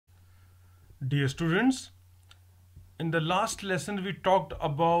Dear students, in the last lesson we talked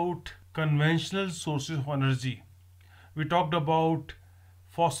about conventional sources of energy. We talked about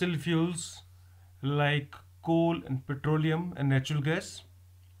fossil fuels like coal and petroleum and natural gas.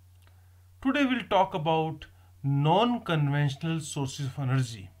 Today we'll talk about non-conventional sources of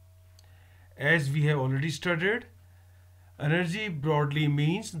energy. As we have already studied, energy broadly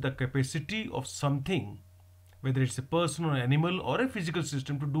means the capacity of something, whether it's a person or an animal or a physical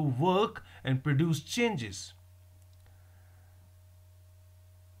system, to do work and produce changes.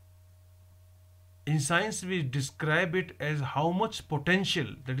 In science, we describe it as how much potential,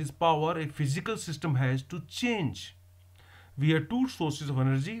 that is power, a physical system has to change. We have two sources of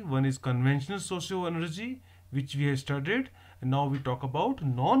energy. One is conventional source of energy, which we have studied, and now we talk about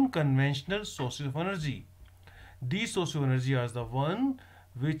non-conventional sources of energy. These sources of energy are the one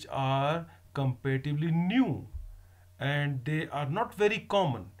which are comparatively new and they are not very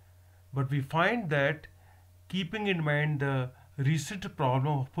common. But we find that keeping in mind the recent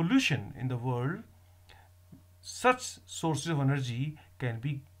problem of pollution in the world, such sources of energy can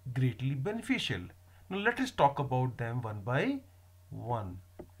be greatly beneficial. Now let us talk about them one by one.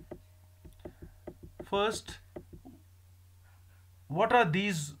 First, what are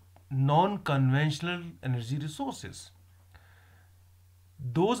these non-conventional energy resources?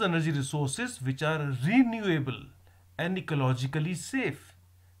 Those energy resources which are renewable and ecologically safe.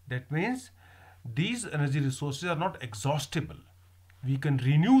 That means these energy resources are not exhaustible. We can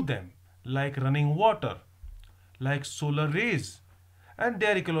renew them like running water, like solar rays, and they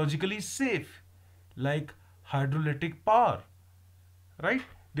are ecologically safe like hydroelectric power, right?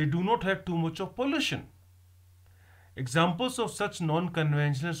 They do not have too much of pollution. Examples of such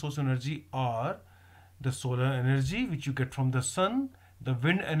non-conventional source of energy are the solar energy which you get from the sun, the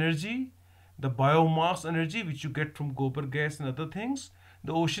wind energy, the biomass energy which you get from gobar gas and other things,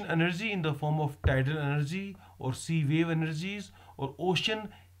 the ocean energy in the form of tidal energy or sea wave energies, or ocean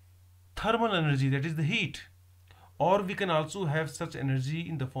thermal energy, that is the heat. Or we can also have such energy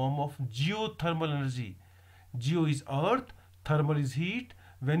in the form of geothermal energy. Geo is earth, thermal is heat.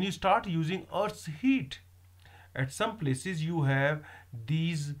 When you start using earth's heat, at some places you have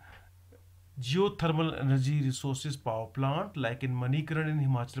these geothermal energy resources power plant like in Manikaran in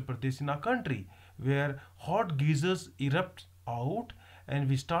Himachal Pradesh in our country, where hot geysers erupt out and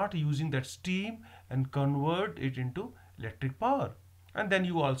we start using that steam and convert it into electric power. And then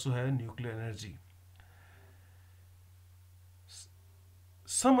you also have nuclear energy.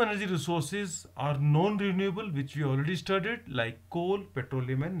 Some energy resources are non-renewable, which we already studied, like coal,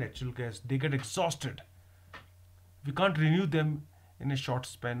 petroleum and natural gas. They get exhausted. We can't renew them in a short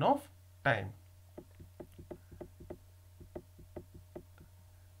span of time.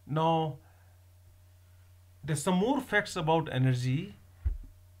 Now, there's some more facts about energy.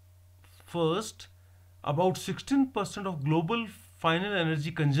 First, about 16% of global final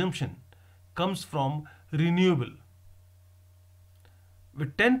energy consumption comes from renewable,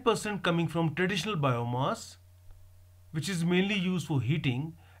 with 10% coming from traditional biomass, which is mainly used for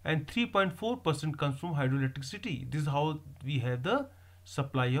heating, and 3.4% comes from hydroelectricity. This is how we have the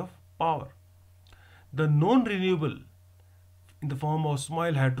supply of power. The non-renewable in the form of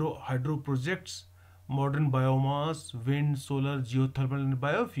small hydro projects, modern biomass, wind, solar, geothermal and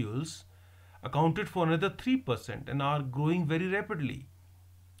biofuels accounted for another 3% and are growing very rapidly.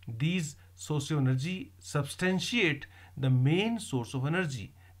 These sources of energy substantiate the main source of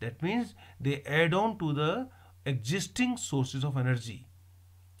energy. That means they add on to the existing sources of energy.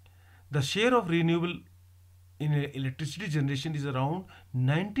 The share of renewable in electricity generation is around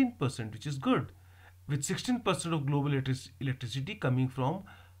 19%, which is good, with 16% of global electricity coming from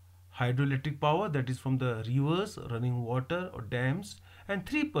hydroelectric power, that is from the rivers, running water or dams, and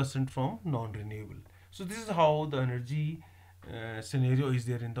 3% from non-renewable. So this is how the energy scenario is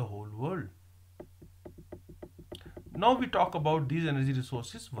there in the whole world. Now we talk about these energy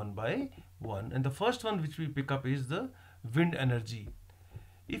resources one by one, and the first one which we pick up is the wind energy.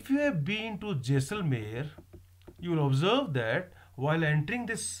 If you have been to Jaisalmer, you will observe that while entering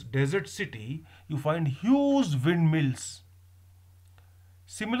this desert city, you find huge windmills.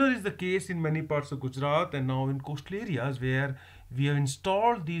 Similar is the case in many parts of Gujarat and now in coastal areas where we have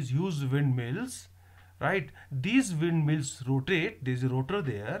installed these huge windmills, right? These windmills rotate, there is a rotor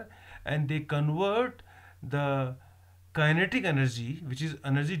there, and they convert the kinetic energy, which is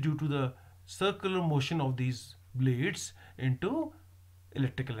energy due to the circular motion of these blades, into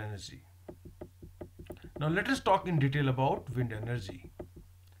electrical energy. Now let us talk in detail about wind energy.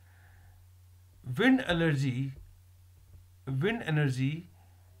 Wind energy, wind energy,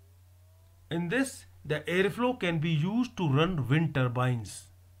 in this the airflow can be used to run wind turbines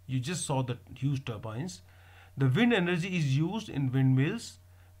You just saw the huge turbines. The wind energy is used in windmills,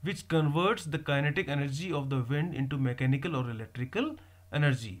 which converts the kinetic energy of the wind into mechanical or electrical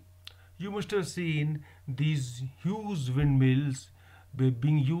energy. You must have seen these huge windmills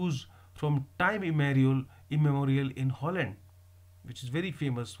being used from time immemorial in Holland, which is very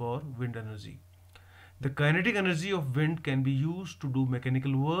famous for wind energy. The kinetic energy of wind can be used to do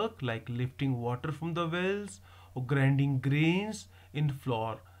mechanical work like lifting water from the wells or grinding grains in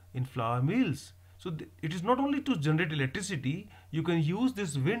flour mills. So it is not only to generate electricity, you can use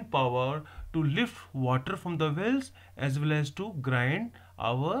this wind power to lift water from the wells as well as to grind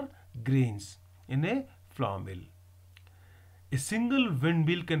our grains in a flour mill. A single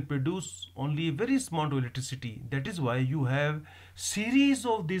windmill can produce only a very small amount of electricity. That is why you have series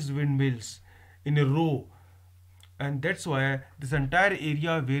of these windmills in a row, and that's why this entire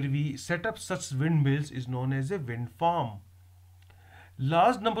area where we set up such windmills is known as a wind farm.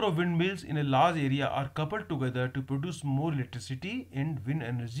 Large number of windmills in a large area are coupled together to produce more electricity in wind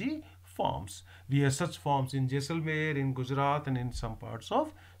energy farms. We have such farms in Jaisalmer, in Gujarat, and in some parts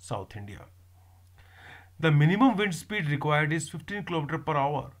of South India. The minimum wind speed required is 15 km per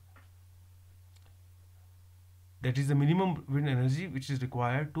hour. That is the minimum wind energy which is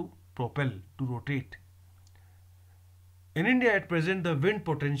required to propel, to rotate. In India at present, the wind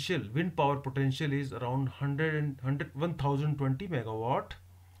power potential is around 1020 megawatt,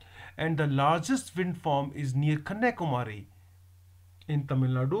 and the largest wind farm is near Kanyakumari in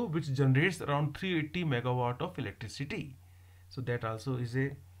Tamil Nadu, which generates around 380 megawatt of electricity. So that also is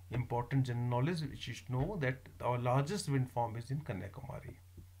a important general knowledge which you should know, that our largest wind farm is in Kanyakumari.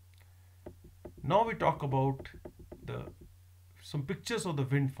 Now we talk about some pictures of the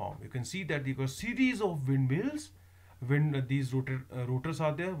wind farm. You can see that you got series of windmills. These rotors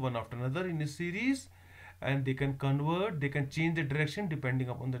are there one after another in a series, and they can change the direction depending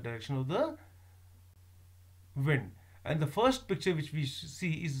upon the direction of the wind. And the first picture which we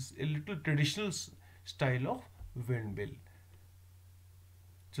see is a little traditional style of windmill.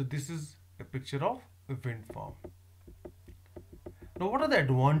 So this is a picture of a wind farm. Now what are the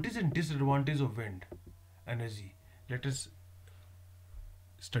advantages and disadvantages of wind energy? Let us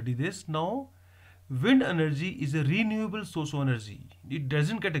study this now. Wind energy is a renewable source of energy. It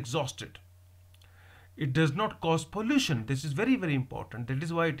doesn't get exhausted. It does not cause pollution. This is very, very important. That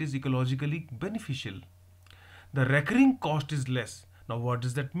is why it is ecologically beneficial. The recurring cost is less. Now what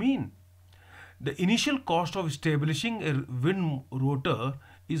does that mean? The initial cost of establishing a wind rotor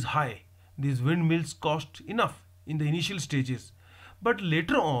is high. These windmills cost enough in the initial stages. But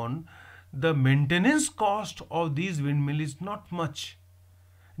later on, the maintenance cost of these windmills is not much.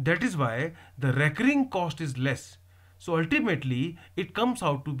 That is why the recurring cost is less. So ultimately, it comes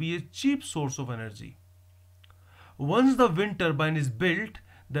out to be a cheap source of energy. Once the wind turbine is built,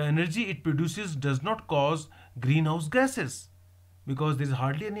 the energy it produces does not cause greenhouse gases because there is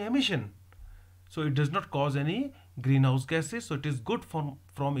hardly any emission. So it does not cause any greenhouse gases. So it is good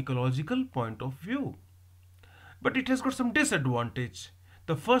from ecological point of view. But it has got some disadvantage.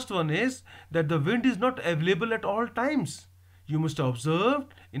 The first one is that the wind is not available at all times. You must have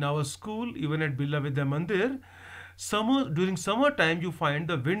observed in our school, even at Birla Vidya Mandir, during summer time you find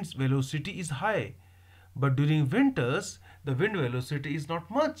the wind's velocity is high. But during winters, the wind velocity is not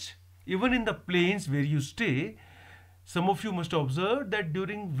much. Even in the plains where you stay, some of you must have observed that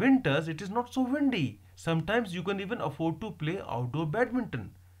during winters it is not so windy. Sometimes you can even afford to play outdoor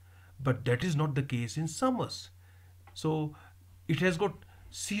badminton. But that is not the case in summers. So it has got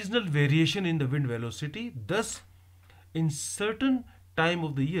seasonal variation in the wind velocity. Thus, in certain time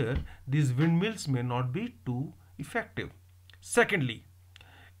of the year, these windmills may not be too effective. Secondly,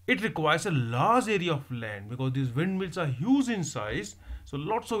 it requires a large area of land because these windmills are huge in size. So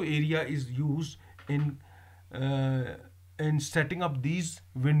lots of area is used in setting up these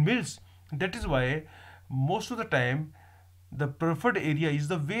windmills. That is why most of the time the preferred area is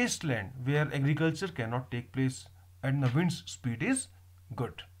the wasteland where agriculture cannot take place and the wind speed is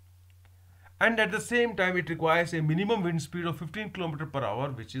good. And at the same time it requires a minimum wind speed of 15 km per hour,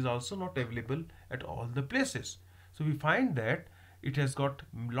 which is also not available at all the places. So we find that it has got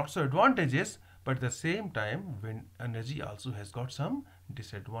lots of advantages, but at the same time wind energy also has got some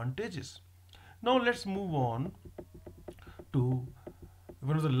disadvantages. Now let's move on to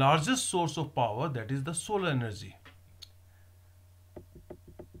one of the largest source of power, that is the solar energy.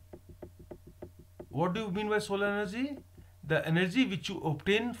 What do you mean by solar energy? The energy which you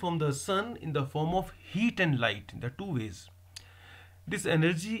obtain from the sun in the form of heat and light, in the two ways. This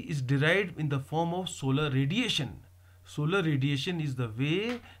energy is derived in the form of solar radiation. Solar radiation is the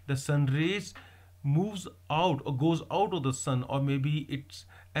way the sun rays moves out or goes out of the sun, or maybe it's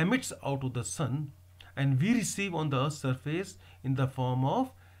emits out of the sun, and we receive on the earth's surface in the form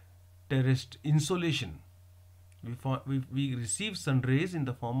of terrestrial insolation. We receive sun rays in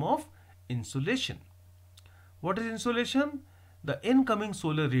the form of insolation. What is insolation? The incoming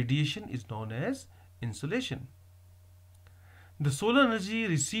solar radiation is known as insolation. The solar energy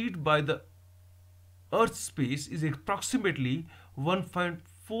received by the Earth's space is approximately 1.4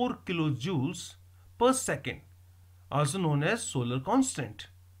 kilojoules per second, also known as solar constant.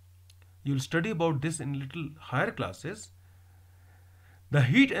 You will study about this in little higher classes. The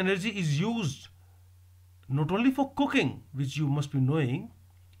heat energy is used not only for cooking, which you must be knowing,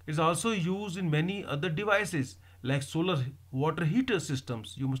 is also used in many other devices like solar water heater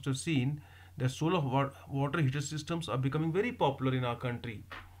systems. You must have seen that solar water heater systems are becoming very popular in our country.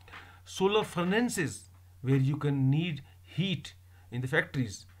 Solar furnaces, where you can need heat in the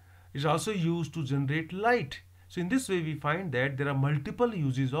factories, is also used to generate light. So in this way we find that there are multiple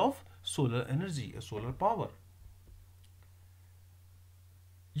uses of solar energy, solar power.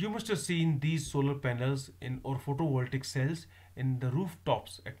 You must have seen these solar panels in or photovoltaic cells in the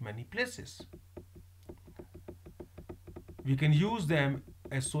rooftops at many places. We can use them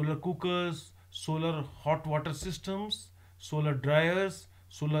as solar cookers, solar hot water systems, solar dryers,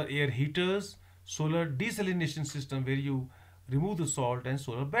 solar air heaters, solar desalination system where you remove the salt, and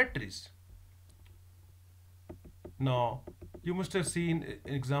solar batteries. Now, you must have seen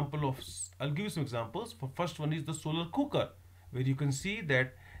an example of, I'll give you some examples. For first one is the solar cooker, where you can see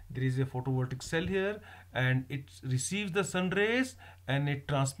that there is a photovoltaic cell here and it receives the sun rays and it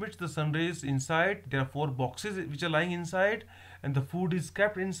transmits the sun rays inside. There are 4 boxes which are lying inside and the food is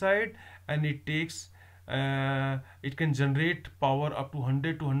kept inside, and it takes it can generate power up to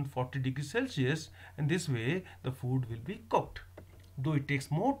 100 to 140 degrees Celsius, and this way the food will be cooked. Though it takes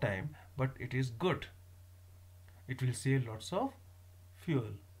more time, but it is good. It will save lots of fuel.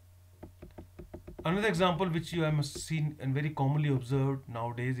 Another example which you have seen and very commonly observed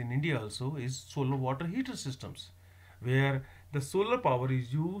nowadays in India also is solar water heater systems, where the solar power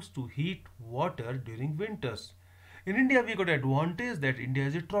is used to heat water during winters. In India we got advantage that India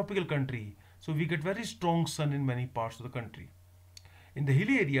is a tropical country, so we get very strong sun in many parts of the country. In the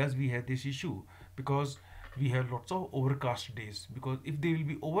hilly areas we have this issue because we have lots of overcast days, because if there will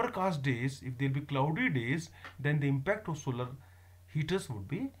be overcast days, if there will be cloudy days, then the impact of solar heaters would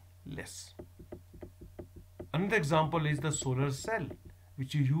be less. Another example is the solar cell,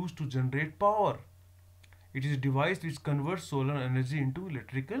 which you use to generate power. It is a device which converts solar energy into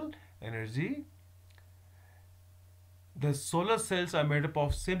electrical energy. The solar cells are made up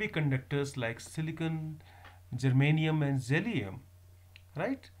of semiconductors like silicon, germanium and gallium,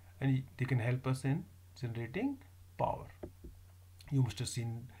 right? And they can help us in generating power. You must have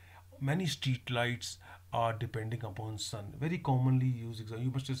seen many street lights are depending upon sun. Very commonly used example.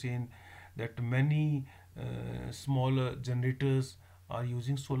 You must have seen that many smaller generators are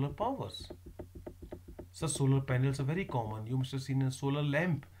using solar powers. So solar panels are very common. You must have seen a solar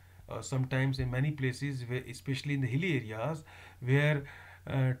lamp sometimes in many places, where, especially in the hilly areas where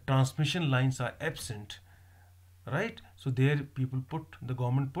transmission lines are absent, right? So there the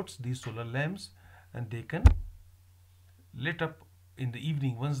government puts these solar lamps and they can lit up in the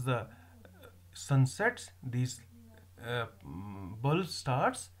evening. Once the sun sets, these bulbs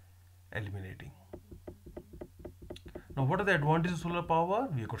starts illuminating. Now, what are the advantages of solar power?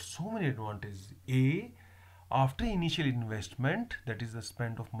 We have got so many advantages. A, after initial investment, that is the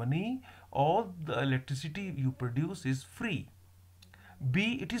spend of money, all the electricity you produce is free.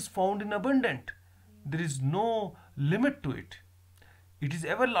 B, it is found in abundant. There is no limit to it. It is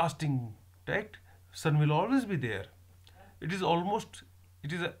everlasting, right? Sun will always be there. It is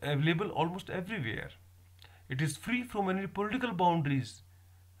available almost everywhere. It is free from any political boundaries.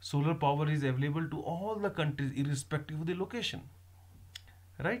 Solar power is available to all the countries irrespective of the location,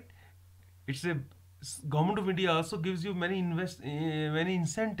 right? It's a Government of India also gives you many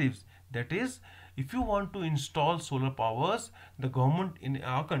incentives. That is, if you want to install solar powers, the government in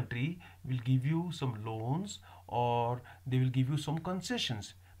our country will give you some loans or they will give you some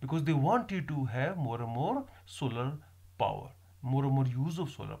concessions, because they want you to have more and more solar power, more and more use of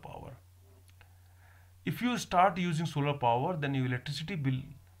solar power. If you start using solar power, then your electricity bill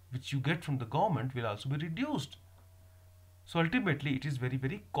which you get from the government will also be reduced. So ultimately it is very,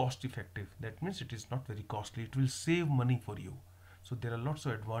 very cost effective. That means it is not very costly. It will save money for you. So there are lots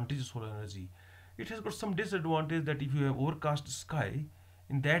of advantages of solar energy. It has got some disadvantage that if you have overcast sky,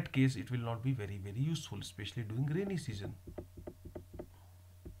 in that case it will not be very, very useful, especially during rainy season.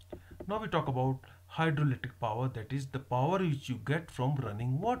 Now we talk about hydroelectric power, that is the power which you get from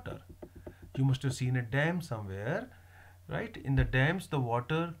running water. You must have seen a dam somewhere right? In the dams, the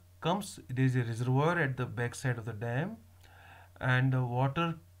water comes, there is a reservoir at the back side of the dam, and the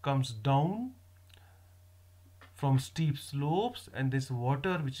water comes down from steep slopes, and this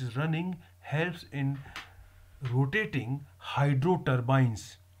water which is running helps in rotating hydro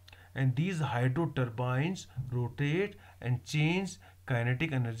turbines, and these hydro turbines rotate and change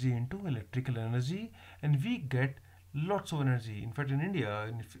kinetic energy into electrical energy, and we get lots of energy. In fact, in India,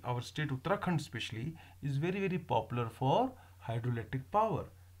 in our state Uttarakhand especially, is very popular for hydroelectric power,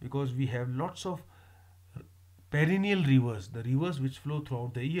 because we have lots of perennial rivers, the rivers which flow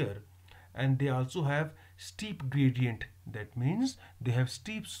throughout the year, and they also have steep gradient. That means they have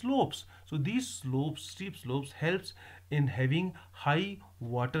steep slopes. So these steep slopes helps in having high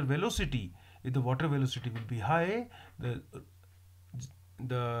water velocity. If the water velocity will be high, the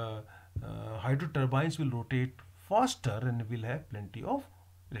hydro turbines will rotate faster and will have plenty of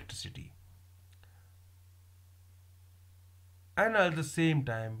electricity. And at the same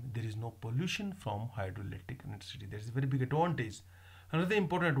time, there is no pollution from hydroelectric electricity. That is a very big advantage. Another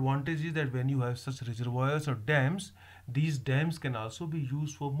important advantage is that when you have such reservoirs or dams, these dams can also be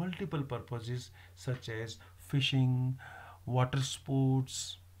used for multiple purposes such as fishing, water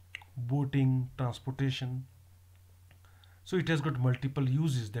sports, boating, transportation. So it has got multiple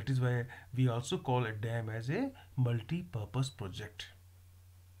uses. That is why we also call a dam as a multi-purpose project.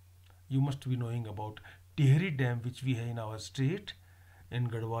 You must be knowing about Tehri Dam, which we have in our state in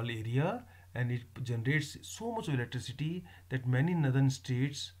Garhwal area, and it generates so much electricity that many northern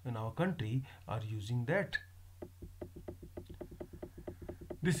states in our country are using that.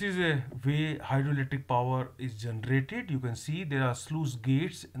 This is a way hydroelectric power is generated. You can see there are sluice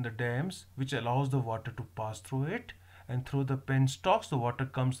gates in the dams which allows the water to pass through it, and through the penstocks the water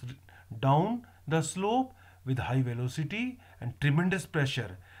comes down the slope with high velocity and tremendous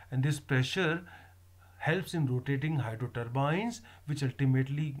pressure, and this pressure helps in rotating hydro turbines, which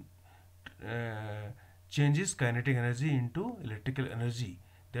ultimately changes kinetic energy into electrical energy.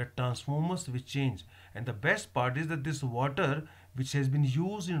 There are transformers which change, and the best part is that this water which has been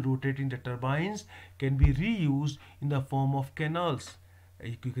used in rotating the turbines can be reused in the form of canals.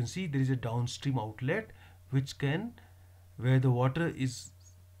 You can see there is a downstream outlet which can, where the water is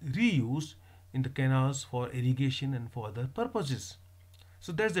reused in the canals for irrigation and for other purposes.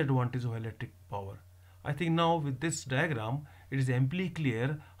 So that's the advantage of electric power. I think now with this diagram it is amply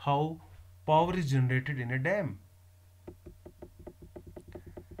clear how power is generated in a dam.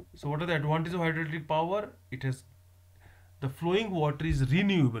 So what are the advantages of hydroelectric power? It has, the flowing water is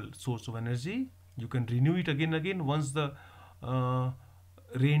renewable source of energy. You can renew it again and again. Once the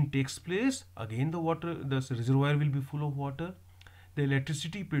rain takes place, again the reservoir will be full of water. The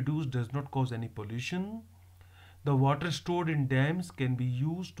electricity produced does not cause any pollution. The water stored in dams can be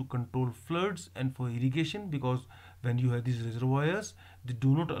used to control floods and for irrigation, because when you have these reservoirs, they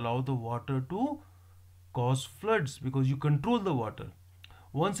do not allow the water to cause floods because you control the water.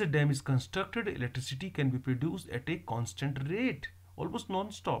 Once a dam is constructed, electricity can be produced at a constant rate, almost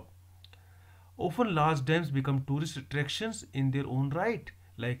non-stop. Often large dams become tourist attractions in their own right,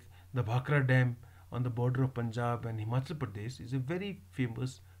 like the Bhakra Dam on the border of Punjab and Himachal Pradesh is a very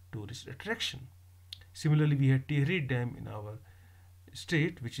famous tourist attraction. Similarly, we have Tehri Dam in our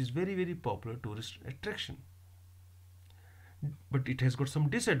state, which is very popular tourist attraction. But it has got some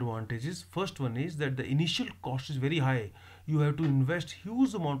disadvantages. First one is that the initial cost is very high. You have to invest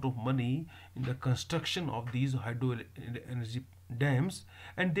huge amount of money in the construction of these hydro energy dams,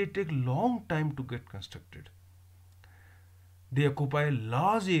 and they take long time to get constructed. They occupy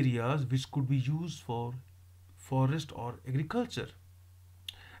large areas which could be used for forest or agriculture,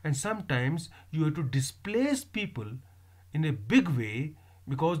 and sometimes you have to displace people in a big way,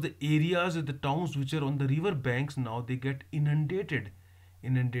 because the areas of the towns which are on the river banks, now they get inundated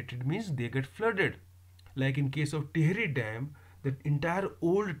means they get flooded. Like in case of Tehri Dam, the entire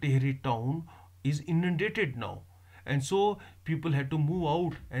old Tehri town is inundated now, and so people had to move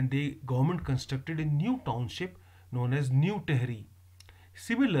out, and the government constructed a new township known as New Tehri.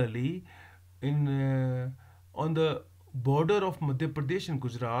 Similarly, in on the border of Madhya Pradesh and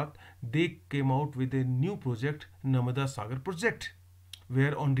Gujarat, they came out with a new project, Narmada Sagar project,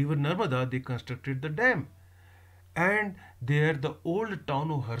 where on river Narmada they constructed the dam. And there the old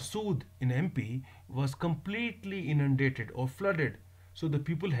town of Harsood in MP was completely inundated or flooded. So the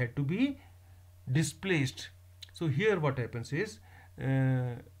people had to be displaced. So here what happens is,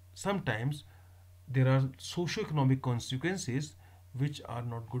 sometimes there are socio-economic consequences which are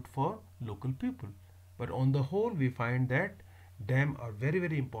not good for local people. But on the whole, we find that dams are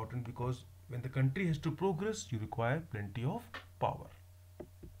very important, because when the country has to progress, you require plenty of power.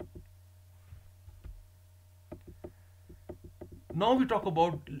 Now we talk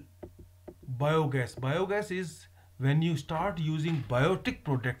about biogas. Biogas is when you start using biotic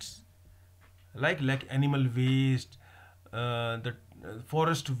products like animal waste, the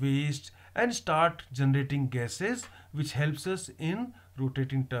forest waste, and start generating gases, which helps us in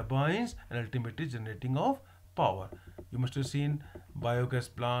rotating turbines and ultimately generating of power. You must have seen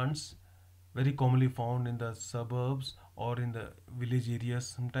biogas plants very commonly found in the suburbs or in the village areas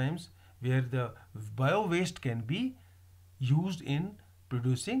sometimes, where the bio waste can be used in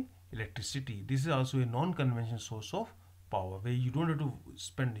producing electricity. This is also a non-conventional source of power where you don't have to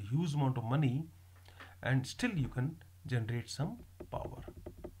spend a huge amount of money and still you can generate some power.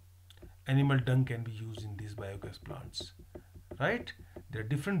 Animal dung can be used in these biogas plants, right? There are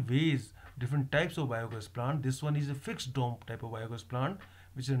different ways, different types of biogas plant. This one is a fixed dome type of biogas plant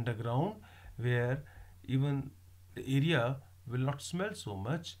which is underground, where even the area will not smell so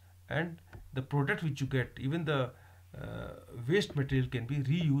much, and the product which you get, even the waste material, can be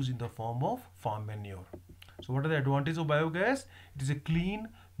reused in the form of farm manure. So what are the advantages of biogas? It is a clean,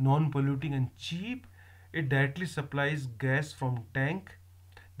 non-polluting and cheap. It directly supplies gas from tank.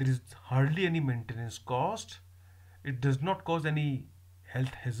 There is hardly any maintenance cost. It does not cause any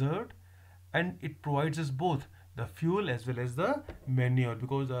health hazard, and it provides us both the fuel as well as the manure,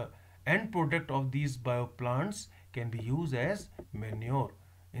 because the end product of these bioplants can be used as manure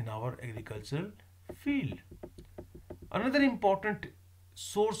in our agricultural field. Another important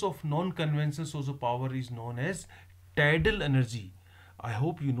source of non-conventional source of power is known as tidal energy. I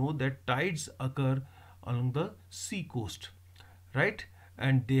hope you know that tides occur along the sea coast, right?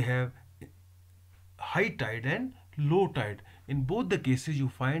 And they have high tide and low tide. In both the cases, you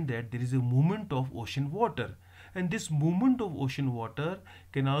find that there is a movement of ocean water, and this movement of ocean water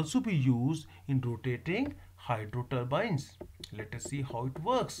can also be used in rotating hydro turbines. Let us see how it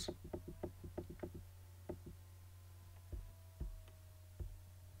works.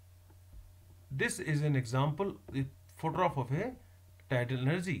 This is an example, a photograph of a tidal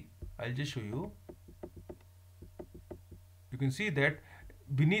energy. I'll just show you. You can see that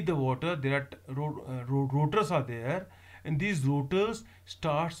beneath the water there are rotors are there, and these rotors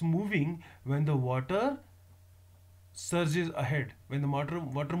starts moving when the water surges ahead, when the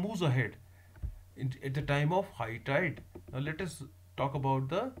water moves ahead at the time of high tide. Now let us talk about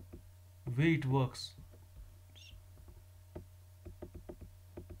the way it works.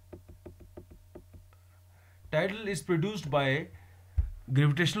 Tidal is produced by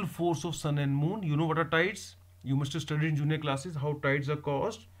gravitational force of sun and moon. You know what are tides? You must have studied in junior classes how tides are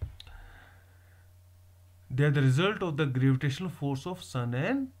caused. They are the result of the gravitational force of sun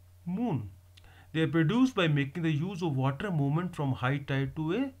and moon. They are produced by making the use of water movement from high tide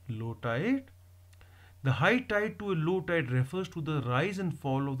to a low tide. The high tide to a low tide refers to the rise and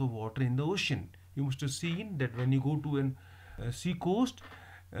fall of the water in the ocean. You must have seen that when you go to an sea coast,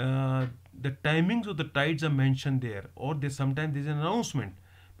 the timings of the tides are mentioned there, or sometimes there's an announcement,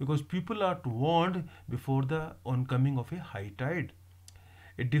 because people are warned before the oncoming of a high tide.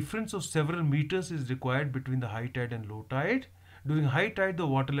 A difference of several meters is required between the high tide and low tide. During high tide, the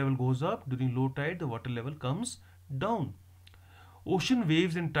water level goes up. During low tide, the water level comes down. Ocean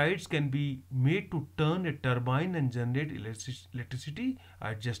waves and tides can be made to turn a turbine and generate electricity.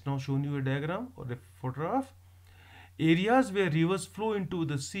 I just now shown you a diagram or a photograph. Areas where rivers flow into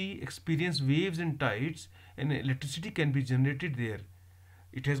the sea experience waves and tides, and electricity can be generated there.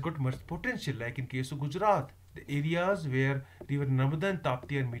 It has got much potential, like in case of Gujarat. The areas where river Narmada and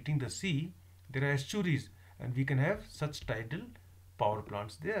Tapti are meeting the sea, there are estuaries, and we can have such tidal power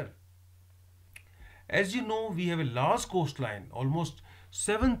plants there. As you know, we have a large coastline, almost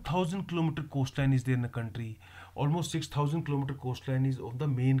 7,000 kilometer coastline is there in the country. Almost 6,000 kilometer coastline is of the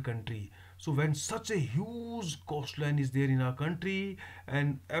main country. So when such a huge coastline is there in our country,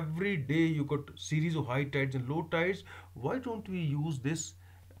 and every day you got series of high tides and low tides, why don't we use this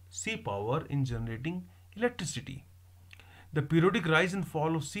sea power in generating electricity? The periodic rise and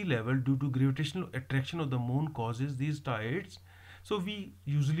fall of sea level due to gravitational attraction of the moon causes these tides. So we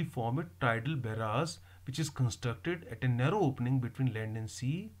usually form a tidal barrage which is constructed at a narrow opening between land and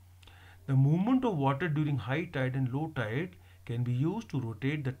sea. The movement of water during high tide and low tide can be used to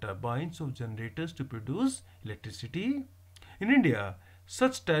rotate the turbines of generators to produce electricity. In India,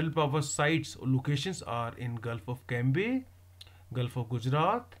 such tidal power sites or locations are in Gulf of Cambay, Gulf of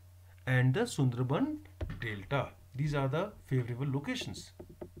Gujarat, and the Sundarban Delta. These are the favorable locations.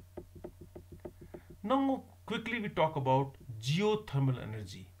 Now quickly we talk about geothermal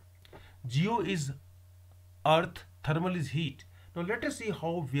energy. Geo is earth, thermal is heat. Now let us see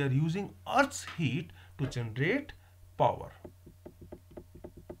how we are using earth's heat to generate power.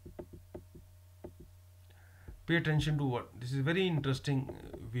 Pay attention to what this is a very interesting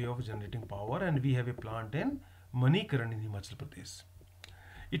way of generating power, and we have a plant in Manikaran in Himachal Pradesh.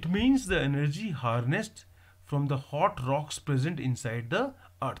 It means the energy harnessed from the hot rocks present inside the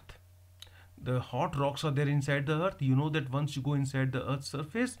earth. The hot rocks are there inside the earth. You know that once you go inside the earth's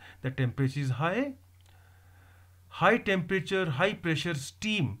surface, the temperature is high. High temperature, high pressure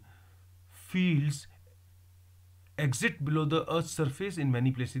steam fields exist below the earth's surface in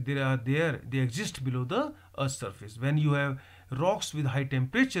many places. They exist below the earth's surface. When you have rocks with high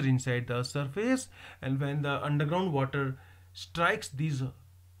temperature inside the earth's surface, and when the underground water strikes these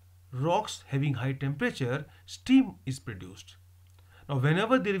rocks having high temperature, steam is produced. Now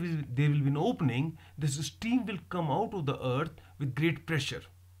whenever there will be an opening, this steam will come out of the earth with great pressure.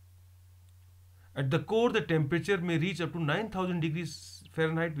 At the core, the temperature may reach up to 9000 degrees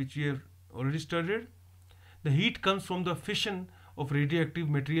Fahrenheit, which we have already studied. The heat comes from the fission of radioactive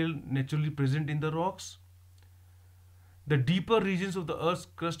material naturally present in the rocks. The deeper regions of the Earth's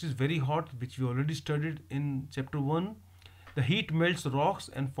crust is very hot, which we already studied in chapter 1. The heat melts rocks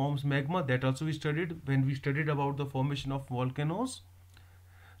and forms magma. That also we studied when we studied about the formation of volcanoes.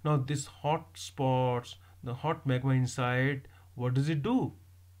 Now this hot spots, the hot magma inside, what does it do?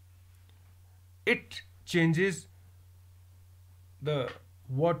 It changes the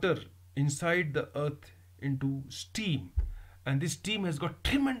water inside the earth into steam, and this steam has got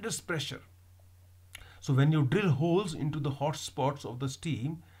tremendous pressure. So when you drill holes into the hot spots of the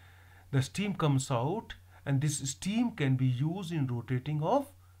steam comes out, and this steam can be used in rotating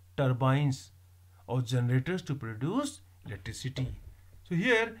of turbines or generators to produce electricity. So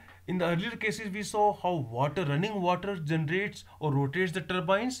here in the earlier cases we saw how running water generates or rotates the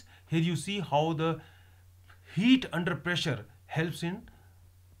turbines. Here you see how the heat under pressure helps in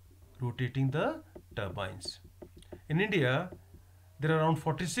rotating the turbines. In India, there are around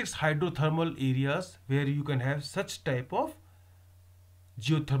 46 hydrothermal areas where you can have such type of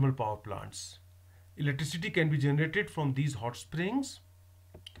geothermal power plants. Electricity can be generated from these hot springs.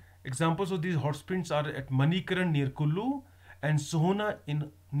 Examples of these hot springs are at Manikaran near Kullu and Sohna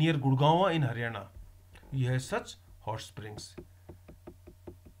near Gurgaon in Haryana. We have such hot springs.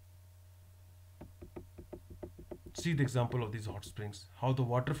 See the example of these hot springs, how the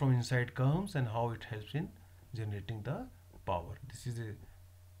water from inside comes and how it helps in generating the power. This is a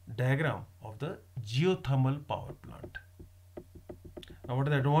diagram of the geothermal power plant. Now what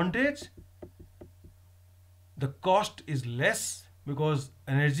is the advantage? The cost is less because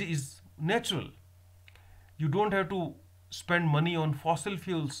energy is natural. You don't have to spend money on fossil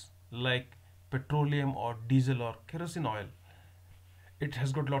fuels like petroleum or diesel or kerosene oil. It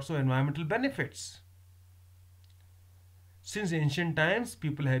has got lots of environmental benefits. Since ancient times,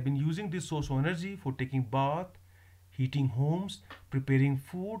 people have been using this source of energy for taking bath, heating homes, preparing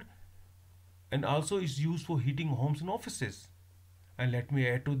food, and also is used for heating homes and offices. And let me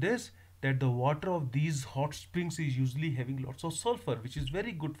add to this that the water of these hot springs is usually having lots of sulfur, which is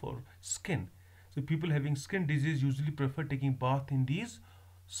very good for skin. So people having skin disease usually prefer taking bath in these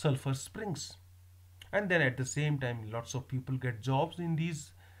sulfur springs. And then at the same time, lots of people get jobs in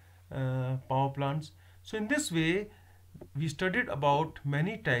these power plants. So in this way, we studied about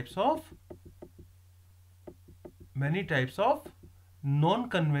many types of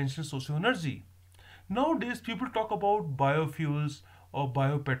non-conventional source of energy. Nowadays, people talk about biofuels or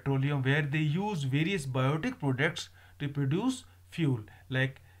biopetroleum, where they use various biotic products to produce fuel.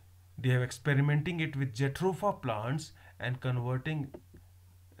 Like they have experimenting it with Jatropha plants and converting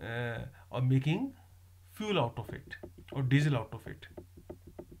or making fuel out of it or diesel out of it.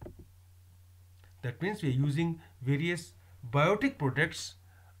 That means we are using various biotic products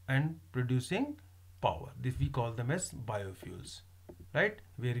and producing power. This we call them as biofuels, right?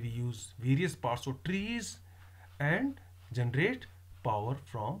 Where we use various parts of trees and generate power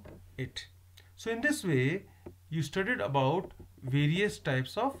from it. So in this way, you studied about various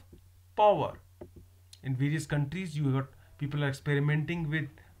types of power. In various countries, you got people are experimenting with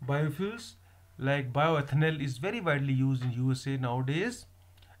biofuels. Like bioethanol is very widely used in USA nowadays,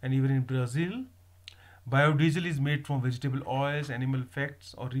 and even in Brazil. Biodiesel is made from vegetable oils, animal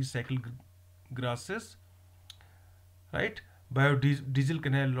fats, or recycled grasses, right? Biodiesel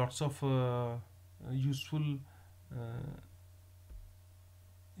can have lots of useful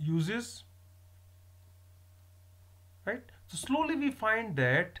uses, right? So slowly we find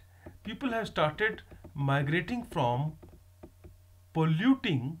that people have started migrating from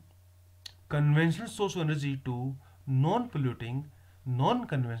polluting conventional source of energy to non-polluting,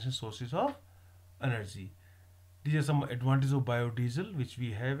 non-conventional sources of energy. These are some advantages of biodiesel, which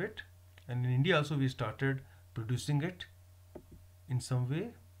we have it, and in India also we started producing it in some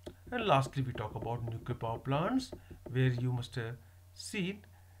way. And lastly, we talk about nuclear power plants, where you must have seen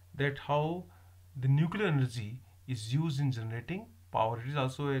that how the nuclear energy is used in generating power. It is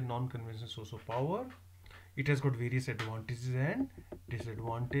also a non-conventional source of power. It has got various advantages and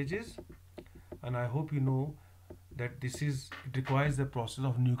disadvantages, and I hope you know that it requires the process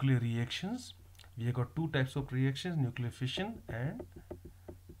of nuclear reactions. We have got two types of reactions: nuclear fission and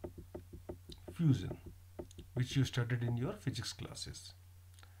fusion, which you studied in your physics classes.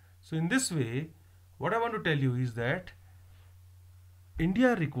 So in this way, what I want to tell you is that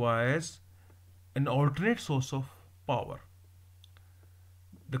India requires an alternate source of power.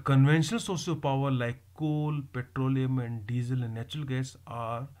 The conventional sources of power like coal, petroleum and diesel and natural gas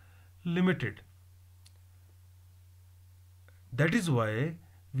are limited. That is why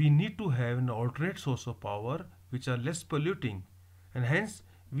we need to have an alternate source of power which are less polluting, and hence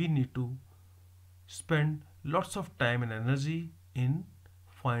we need to spend lots of time and energy in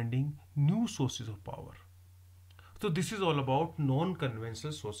finding new sources of power. So this is all about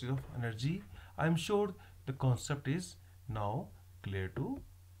non-conventional sources of energy. I am sure the concept is now clear to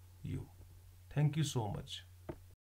you. Thank you so much.